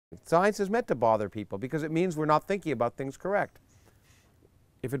Science is meant to bother people because it means we're not thinking about things correct.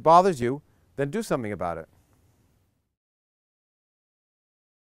 If it bothers you, then do something about it.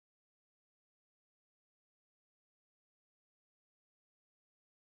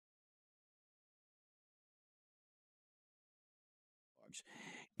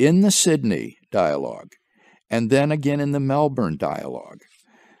 In the Sydney dialogue, and then again in the Melbourne dialogue,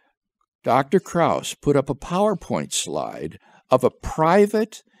 Dr. Krauss put up a PowerPoint slide of a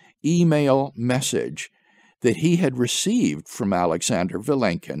private email message that he had received from Alexander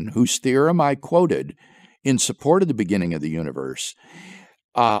Vilenkin, whose theorem I quoted in support of the beginning of the universe,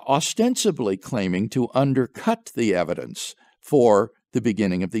 ostensibly claiming to undercut the evidence for the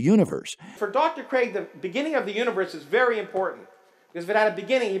beginning of the universe. For Dr. Craig, the beginning of the universe is very important, because if it had a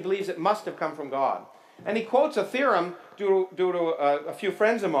beginning, he believes it must have come from God. And he quotes a theorem due to a few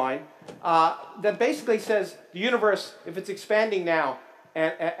friends of mine that basically says the universe, if it's expanding now,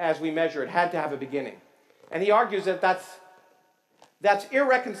 as we measure it, had to have a beginning. And he argues that that's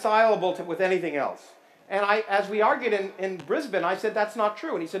irreconcilable with anything else. And as we argued in Brisbane, I said that's not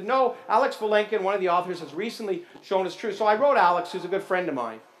true. And he said, no, Alex Vilenkin, one of the authors, has recently shown it's true. So I wrote Alex, who's a good friend of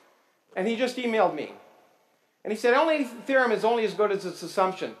mine, and he just emailed me. And he said, only theorem is only as good as its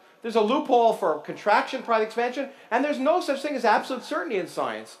assumption. There's a loophole for contraction prior to expansion, and there's no such thing as absolute certainty in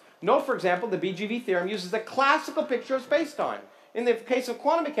science. Note, for example, the BVG theorem uses the classical picture of space-time. In the case of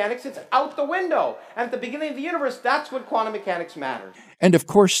quantum mechanics, it's out the window. And at the beginning of the universe, that's when quantum mechanics matters. And of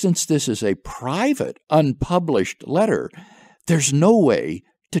course, since this is a private, unpublished letter, there's no way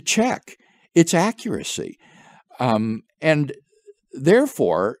to check its accuracy. And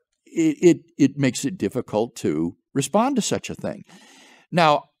therefore, it makes it difficult to respond to such a thing.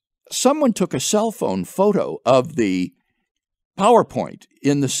 Now, someone took a cell phone photo of the PowerPoint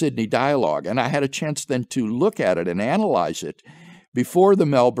in the Sydney dialogue, and I had a chance then to look at it and analyze it before the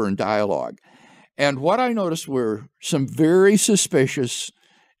Melbourne dialogue. And what I noticed were some very suspicious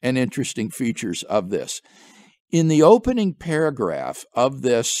and interesting features of this. In the opening paragraph of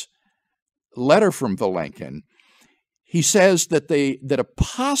this letter from Vilenkin, he says that a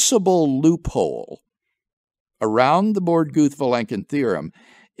possible loophole around the Borde Guth Vilenkin theorem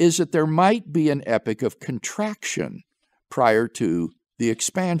is that there might be an epoch of contraction prior to the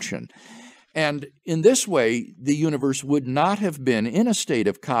expansion. And in this way, the universe would not have been in a state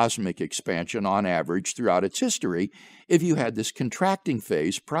of cosmic expansion on average throughout its history if you had this contracting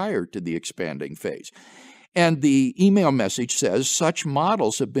phase prior to the expanding phase. And the email message says such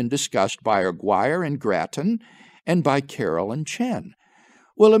models have been discussed by Aguirre and Grattan and by Carroll and Chen.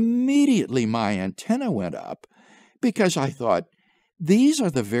 Well, immediately my antenna went up because I thought, these are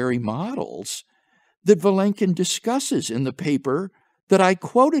the very models that Vilenkin discusses in the paper that I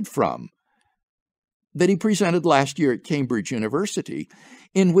quoted from, that he presented last year at Cambridge University,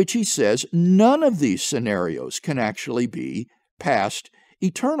 in which he says none of these scenarios can actually be past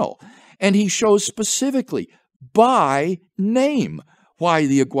eternal. And he shows specifically by name why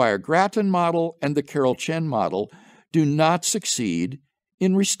the Aguirre-Grattan model and the Carroll-Chen model do not succeed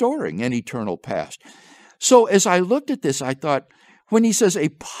in restoring an eternal past. So as I looked at this, I thought, when he says a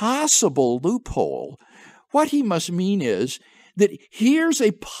possible loophole, what he must mean is that here's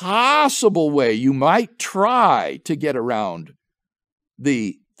a possible way you might try to get around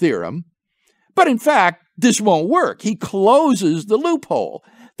the theorem, but in fact, this won't work. He closes the loophole.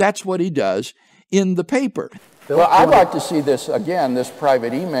 That's what he does in the paper. Well, I'd like to see this again, this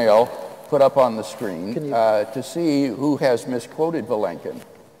private email put up on the screen to see who has misquoted Vilenkin.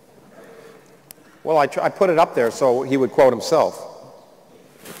 Well, I put it up there so he would quote himself.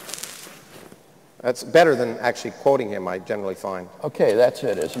 That's better than actually quoting him, I generally find. Okay, that's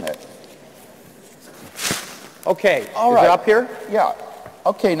it, isn't it? Okay, all is right. It up here? Yeah.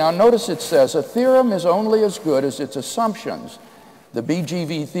 Okay, now notice it says, a theorem is only as good as its assumptions. The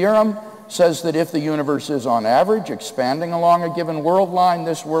BVG theorem says that if the universe is on average expanding along a given world line,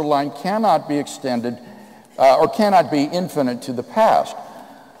 this world line cannot be extended or cannot be infinite to the past.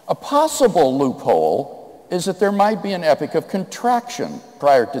 A possible loophole is that there might be an epoch of contraction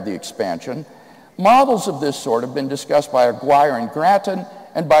prior to the expansion. Models of this sort have been discussed by Aguirre and Grattan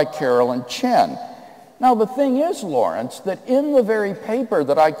and by Carroll and Chen. Now the thing is, Lawrence, that in the very paper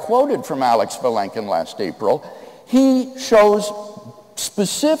that I quoted from Alex Vilenkin last April, he shows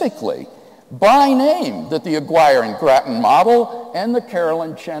specifically by name that the Aguirre and Grattan model and the Carroll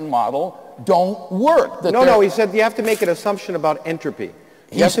and Chen model don't work. No, he said you have to make an assumption about entropy.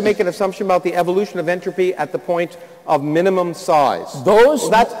 You have to make an assumption about the evolution of entropy at the point of minimum size.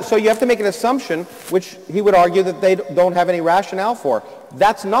 So you have to make an assumption, which he would argue that they don't have any rationale for.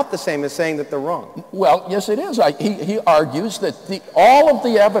 That's not the same as saying that they're wrong. Well, yes, it is. He argues that all of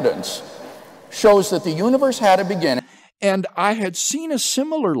the evidence shows that the universe had a beginning. And I had seen a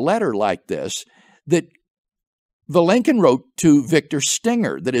similar letter like this that Vilenkin wrote to Victor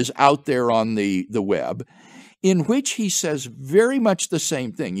Stenger that is out there on the web, in which he says very much the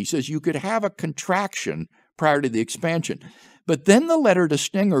same thing. He says you could have a contraction prior to the expansion. But then the letter to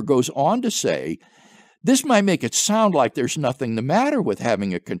Stenger goes on to say, this might make it sound like there's nothing the matter with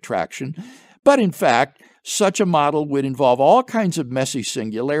having a contraction, but in fact, such a model would involve all kinds of messy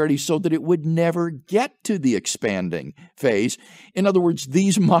singularities so that it would never get to the expanding phase. In other words,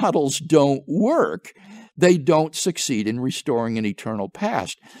 these models don't work. They don't succeed in restoring an eternal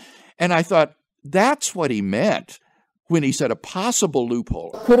past. And I thought, that's what he meant when he said a possible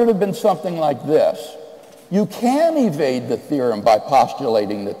loophole. Could it have been something like this? You can evade the theorem by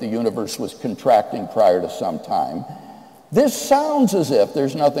postulating that the universe was contracting prior to some time. This sounds as if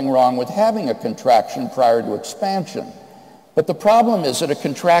there's nothing wrong with having a contraction prior to expansion. But the problem is that a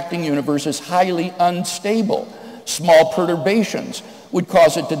contracting universe is highly unstable. Small perturbations would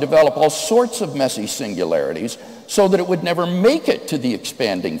cause it to develop all sorts of messy singularities so that it would never make it to the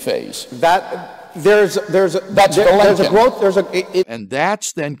expanding phase. There's a growth. And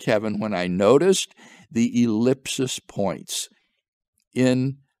that's then, Kevin, when I noticed the ellipsis points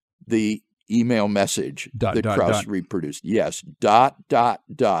in the email message that Krauss reproduced. Yes, ...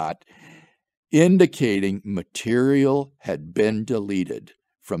 indicating material had been deleted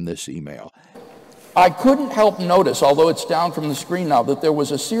from this email. I couldn't help notice, although it's down from the screen now, that there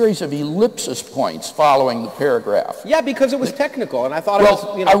was a series of ellipsis points following the paragraph. Yeah, because it was technical, and I thought it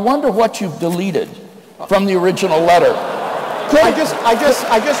was, you know. I wonder what you've deleted from the original letter.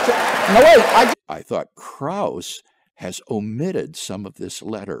 I thought Krauss has omitted some of this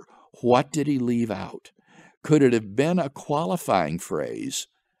letter. What did he leave out? Could it have been a qualifying phrase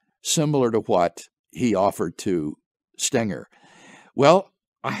similar to what he offered to Stenger? Well,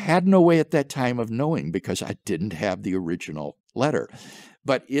 I had no way at that time of knowing because I didn't have the original letter.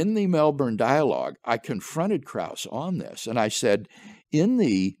 But in the Melbourne dialogue, I confronted Krauss on this, and I said, in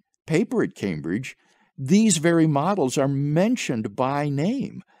the paper at Cambridge, these very models are mentioned by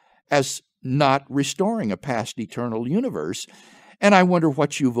name as not restoring a past eternal universe, and I wonder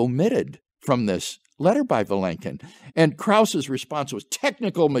what you've omitted from this letter by Vilenkin. And Krauss's response was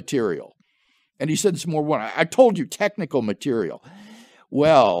technical material. And he said this more one. I told you technical material.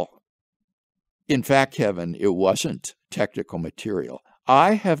 Well, in fact, Kevin, it wasn't technical material.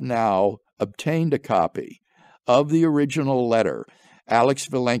 I have now obtained a copy of the original letter. Alex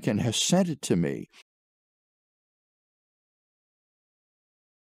Vilenkin has sent it to me.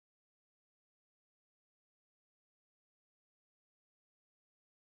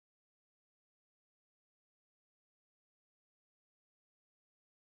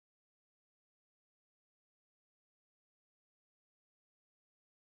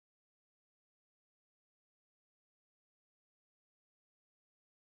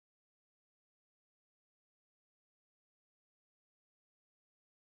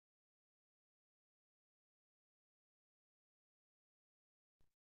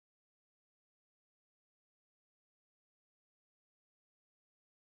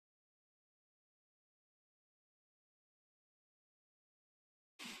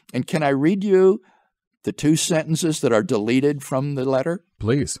 And can I read you the two sentences that are deleted from the letter?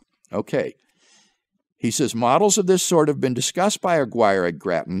 Please. Okay. He says, models of this sort have been discussed by Aguirre at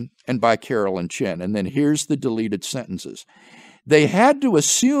Grattan and by Carroll and Chin. And then here's the deleted sentences. They had to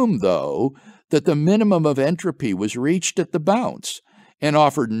assume, though, that the minimum of entropy was reached at the bounce and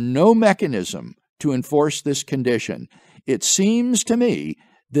offered no mechanism to enforce this condition. It seems to me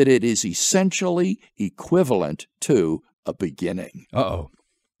that it is essentially equivalent to a beginning. Uh-oh.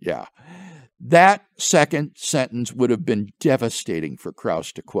 Yeah. That second sentence would have been devastating for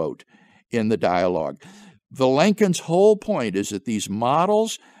Krauss to quote in the dialogue. Vilenkin's whole point is that these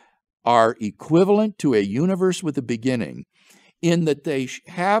models are equivalent to a universe with a beginning in that they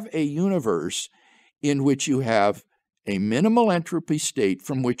have a universe in which you have a minimal entropy state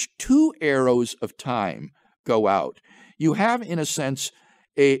from which two arrows of time go out. You have, in a sense,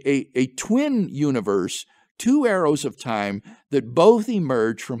 a twin universe, two arrows of time that both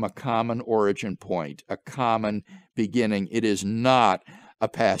emerge from a common origin point, a common beginning. It is not a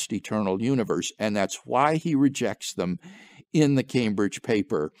past eternal universe, and that's why he rejects them in the Cambridge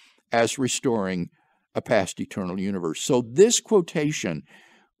paper as restoring a past eternal universe. So this quotation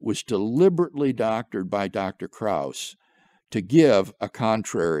was deliberately doctored by Dr. Krauss to give a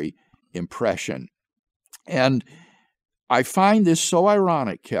contrary impression. And I find this so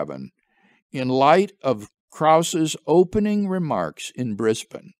ironic, Kevin, in light of Krauss's opening remarks in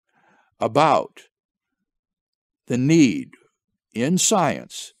Brisbane about the need in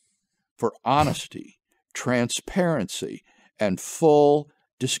science for honesty, transparency, and full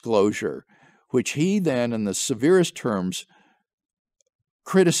disclosure, which he then, in the severest terms,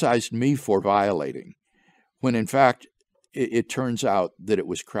 criticized me for violating, when in fact it turns out that it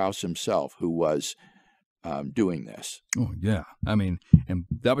was Krauss himself who was doing this. Oh, yeah. I mean, and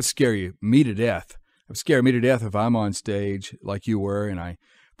that would scare me to death. It would scare me to death if I'm on stage like you were and I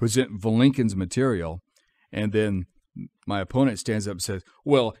present Vilenkin's material, and then my opponent stands up and says,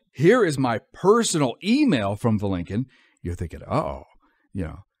 well, here is my personal email from Vilenkin. You're thinking, oh,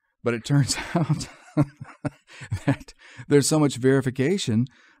 but it turns out that there's so much verification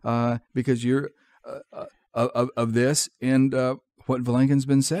because you're of this and what Vilenkin's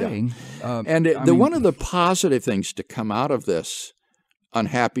been saying. Yeah. And one of the positive things to come out of this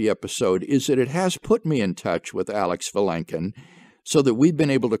unhappy episode is that it has put me in touch with Alex Vilenkin so that we've been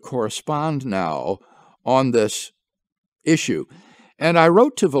able to correspond now on this issue. And I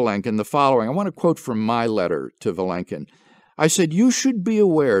wrote to Vilenkin the following. I want to quote from my letter to Vilenkin. I said, "You should be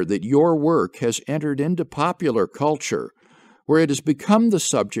aware that your work has entered into popular culture where it has become the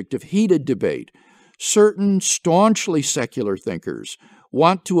subject of heated debate. Certain staunchly secular thinkers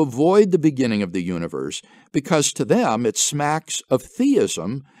want to avoid the beginning of the universe because to them it smacks of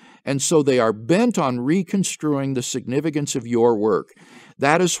theism, and so they are bent on reconstruing the significance of your work.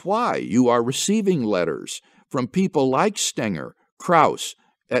 That is why you are receiving letters from people like Stenger, Krauss,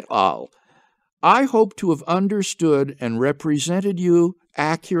 et al. I hope to have understood and represented you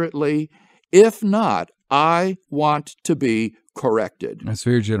accurately. If not, I want to be corrected." That's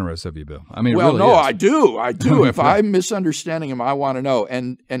very generous of you, Bill. I mean, well, it really no, is. I do. If I'm misunderstanding him, I want to know.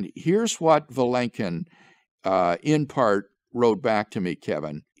 And here's what Vilenkin, in part, wrote back to me,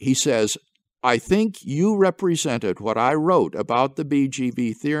 Kevin. He says, "I think you represented what I wrote about the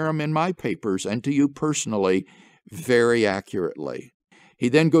BVG theorem in my papers and to you personally very accurately." He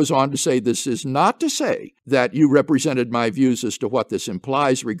then goes on to say, "This is not to say that you represented my views as to what this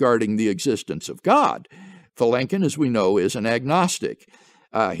implies regarding the existence of God." Vilenkin, as we know, is an agnostic.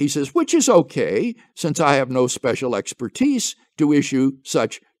 He says, "Which is okay, since I have no special expertise to issue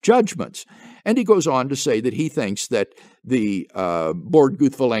such judgments." And he goes on to say that he thinks that the Borde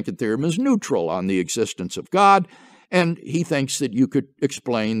Guth Vilenkin Theorem is neutral on the existence of God, and he thinks that you could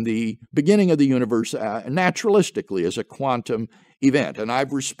explain the beginning of the universe naturalistically as a quantum event. And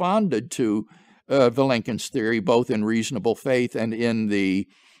I've responded to Vilenkin's theory both in Reasonable Faith and in the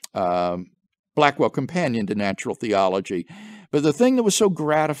Blackwell Companion to Natural Theology. But the thing that was so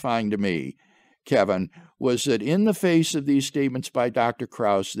gratifying to me, Kevin, was that in the face of these statements by Dr.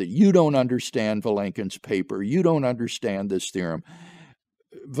 Krauss that you don't understand Vilenkin's paper, you don't understand this theorem,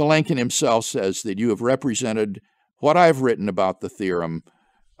 Vilenkin himself says that you have represented what I've written about the theorem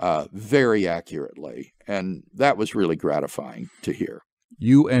very accurately. And that was really gratifying to hear.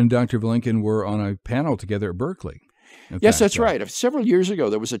 You and Dr. Vilenkin were on a panel together at Berkeley. Yes, that's right. Several years ago,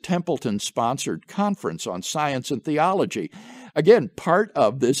 there was a Templeton-sponsored conference on science and theology. Again, part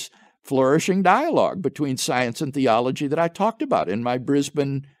of this flourishing dialogue between science and theology that I talked about in my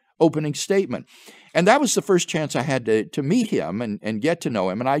Brisbane opening statement. And that was the first chance I had to meet him and get to know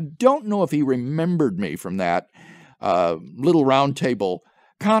him. And I don't know if he remembered me from that little roundtable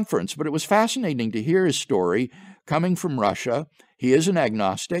conference, but it was fascinating to hear his story coming from Russia. He is an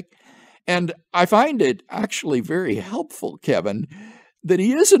agnostic. And I find it actually very helpful, Kevin, that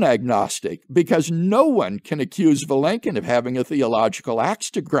he is an agnostic, because no one can accuse Vilenkin of having a theological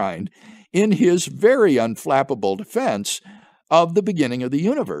axe to grind in his very unflappable defense of the beginning of the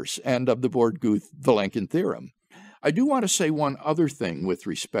universe and of the Borde Guth Vilenkin Theorem. I do want to say one other thing with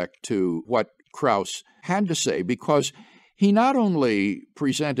respect to what Krauss had to say, because he not only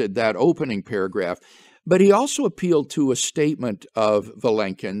presented that opening paragraph, but he also appealed to a statement of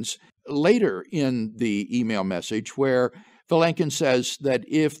Vilenkin's later in the email message where Vilenkin says that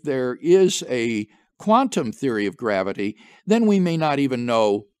if there is a quantum theory of gravity, then we may not even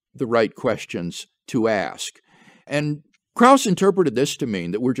know the right questions to ask. And Krauss interpreted this to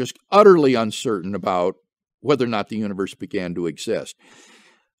mean that we're just utterly uncertain about whether or not the universe began to exist.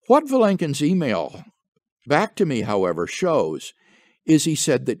 What Vilenkin's email back to me, however, shows is he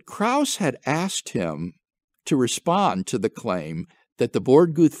said that Krauss had asked him to respond to the claim that the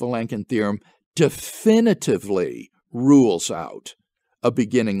Borde Guth Vilenkin Theorem definitively rules out a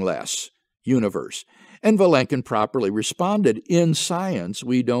beginningless universe. And Vilenkin properly responded, in science,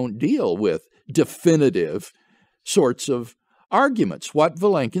 we don't deal with definitive sorts of arguments. What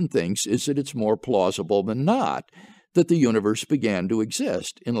Vilenkin thinks is that it's more plausible than not that the universe began to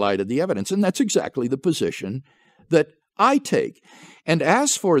exist in light of the evidence. And that's exactly the position that I take. And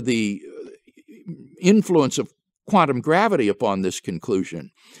as for the influence of quantum gravity upon this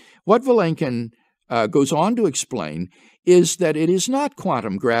conclusion, what Vilenkin goes on to explain is that it is not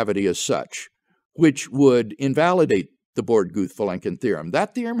quantum gravity as such which would invalidate the Borde Guth Vilenkin theorem.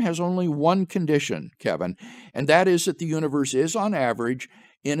 That theorem has only one condition, Kevin, and that is that the universe is, on average,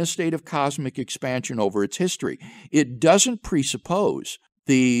 in a state of cosmic expansion over its history. It doesn't presuppose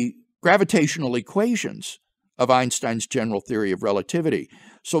the gravitational equations of Einstein's general theory of relativity.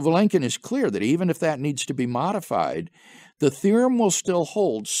 So Vilenkin is clear that even if that needs to be modified, the theorem will still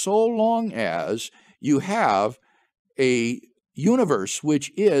hold so long as you have a universe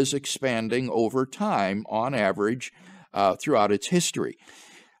which is expanding over time, on average, throughout its history.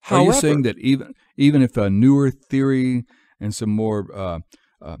 Are you saying that even if a newer theory and some more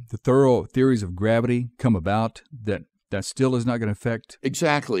the thorough theories of gravity come about, that still is not going to affect?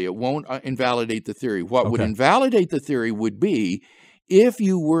 Exactly. It won't invalidate the theory. What would invalidate the theory would be if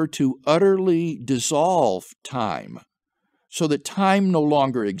you were to utterly dissolve time so that time no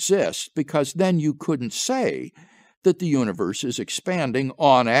longer exists, because then you couldn't say that the universe is expanding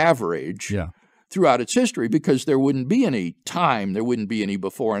on average throughout its history, because there wouldn't be any time, there wouldn't be any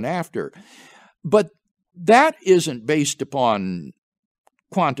before and after. But that isn't based upon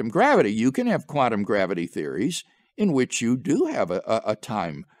quantum gravity. You can have quantum gravity theories in which you do have a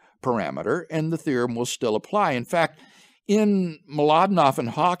time parameter, and the theorem will still apply. In fact, in Mlodinow and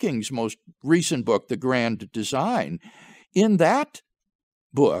Hawking's most recent book, The Grand Design, in that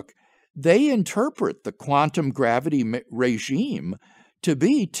book, they interpret the quantum gravity regime to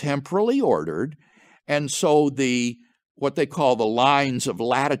be temporally ordered, and so what they call the lines of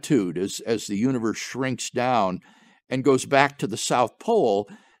latitude, as the universe shrinks down and goes back to the South Pole,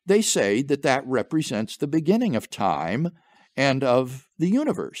 they say that represents the beginning of time and of the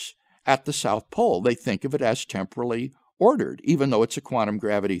universe at the South Pole. They think of it as temporally ordered, even though it's a quantum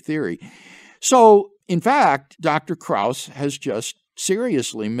gravity theory. So, in fact, Dr. Krauss has just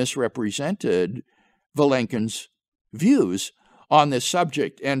seriously misrepresented Vilenkin's views on this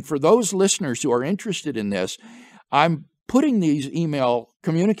subject. And for those listeners who are interested in this, I'm putting these email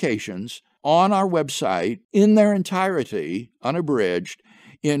communications on our website in their entirety, unabridged,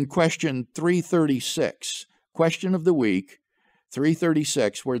 in question 336, question of the week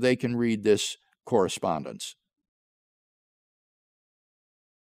 336, where they can read this correspondence.